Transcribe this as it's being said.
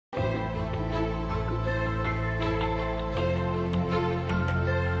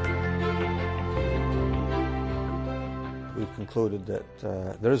concluded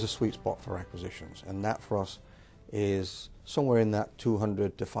that there is a sweet spot for acquisitions, and that for us is somewhere in that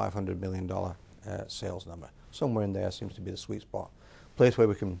 $200 to $500 million sales number. Somewhere in there seems to be the sweet spot, place where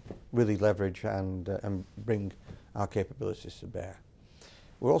we can really leverage and bring our capabilities to bear.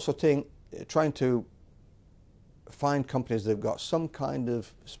 We're also trying to find companies that have got some kind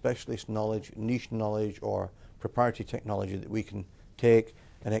of specialist knowledge, niche knowledge, or proprietary technology that we can take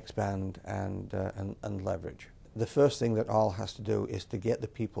and expand and leverage. The first thing that Arle has to do is to get the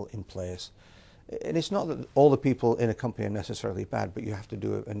people in place. And it's not that all the people in a company are necessarily bad, but you have to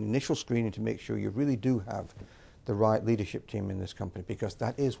do an initial screening to make sure you really do have the right leadership team in this company, because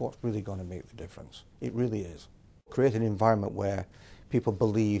that is what's really going to make the difference. It really is. Create an environment where people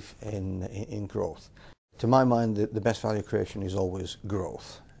believe in growth. To my mind, the best value creation is always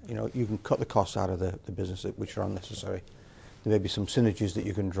growth. You know, you can cut the costs out of the business which are unnecessary. There may be some synergies that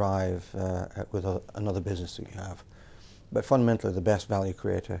you can drive with another business that you have. But fundamentally, the best value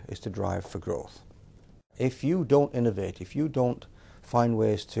creator is to drive for growth. If you don't innovate, if you don't find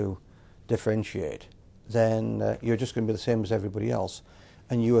ways to differentiate, then you're just going to be the same as everybody else.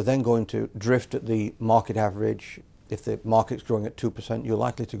 And you are then going to drift at the market average. If the market's growing at 2%, you're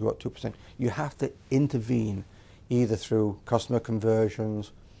likely to grow at 2%. You have to intervene either through customer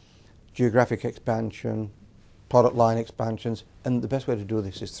conversions, geographic expansion, product line expansions, and the best way to do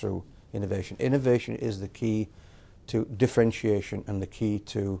this is through innovation. Innovation is the key to differentiation and the key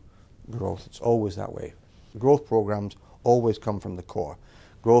to growth. It's always that way. Growth programs always come from the core.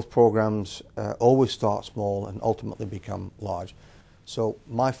 Growth programs always start small and ultimately become large. So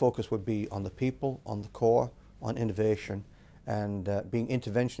my focus would be on the people, on the core, on innovation, and being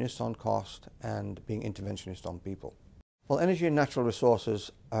interventionist on cost and being interventionist on people. Well, energy and natural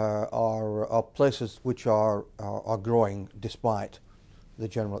resources are places which are growing despite the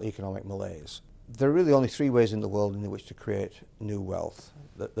general economic malaise. There are really only three ways in the world in which to create new wealth.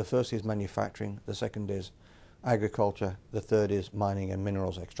 The first is manufacturing, the second is agriculture, the third is mining and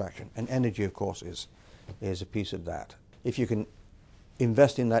minerals extraction. And energy, of course, is a piece of that. If you can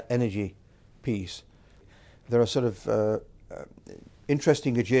invest in that energy piece, there are sort of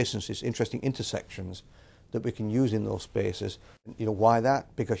interesting adjacencies, interesting intersections that we can use in those spaces. You know, why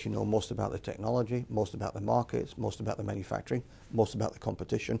that? Because you know most about the technology, most about the markets, most about the manufacturing, most about the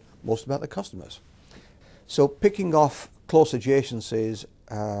competition, most about the customers. So picking off close adjacencies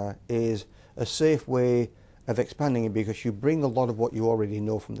is a safe way of expanding it, because you bring a lot of what you already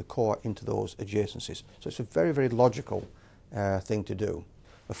know from the core into those adjacencies. So it's a very, very logical thing to do.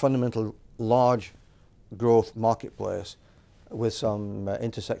 A fundamental large growth marketplace with some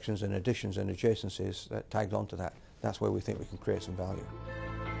intersections and additions and adjacencies tagged onto that. That's where we think we can create some value.